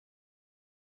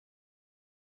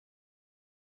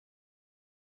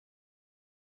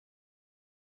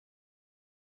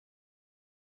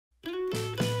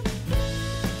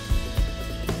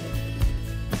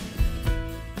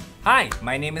Hi,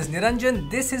 my name is Niranjan,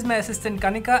 this is my assistant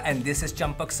Kanika, and this is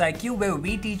Champak SciQ, where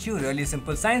we teach you really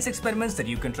simple science experiments that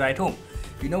you can try at home.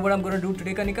 You know what I'm going to do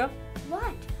today, Kanika?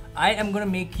 What? I am going to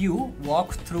make you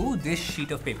walk through this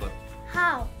sheet of paper.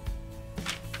 How?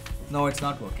 No, it's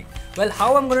not working. Well,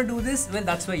 how I'm going to do this? Well,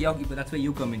 that's where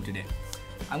you come in today.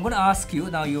 I'm going to ask you,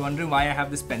 now you're wondering why I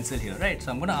have this pencil here, right?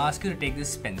 So I'm going to ask you to take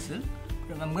this pencil.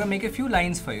 I'm going to make a few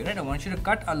lines for you, right? I want you to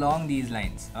cut along these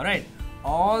lines, alright?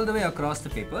 All the way across the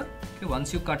paper. Okay,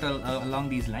 once you cut along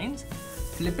these lines,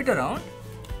 flip it around,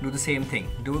 do the same thing.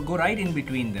 Go right in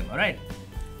between them, alright?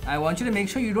 I want you to make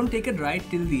sure you don't take it right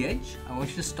till the edge. I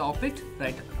want you to stop it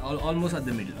right almost at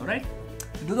the middle, alright?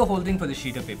 So do the whole thing for the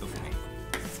sheet of paper for me.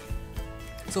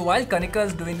 So while Kanika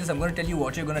is doing this, I'm going to tell you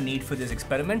what you're going to need for this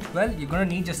experiment. Well, you're going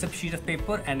to need just a sheet of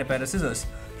paper and a pair of scissors.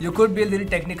 You could be a little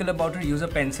technical about it, use a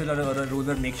pencil or a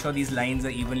ruler, make sure these lines are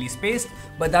evenly spaced,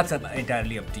 but that's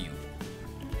entirely up to you.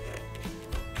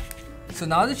 So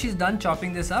now that she's done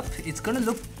chopping this up, it's going to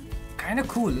look kind of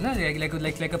cool, no?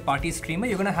 like a party streamer.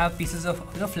 You're going to have pieces of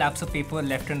flaps of paper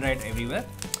left and right everywhere.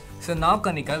 So now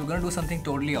Kanika, we're going to do something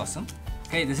totally awesome.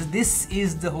 Okay, this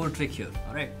is the whole trick here,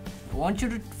 alright? I want you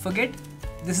to forget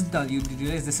this is done. You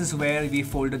realize this is where we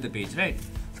folded the page, right?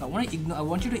 So I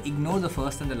want you to ignore the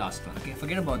first and the last one. Okay,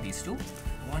 forget about these two.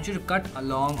 I want you to cut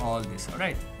along all this. All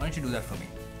right, why don't you do that for me?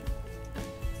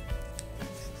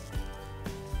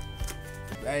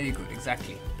 Very good,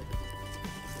 exactly.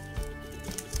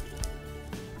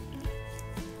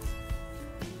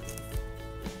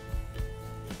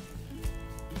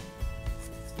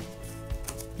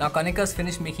 Now Kanika's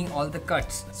finished making all the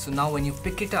cuts. So now when you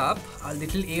pick it up, a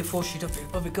little A4 sheet of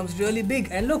paper becomes really big.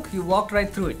 And look, you walked right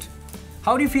through it.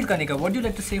 How do you feel, Kanika? What do you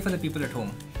like to say for the people at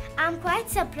home? I'm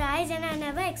quite surprised, and I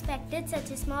never expected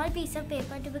such a small piece of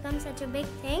paper to become such a big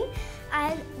thing.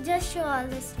 I'll just show all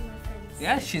this to my friends.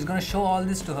 Yeah, she's going to show all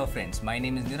this to her friends. My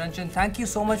name is Niranjan. Thank you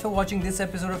so much for watching this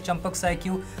episode of Champak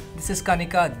SciQ. This is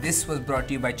Kanika. This was brought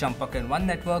to you by Champak and One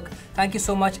Network. Thank you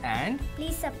so much, and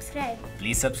please subscribe.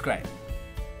 Please subscribe.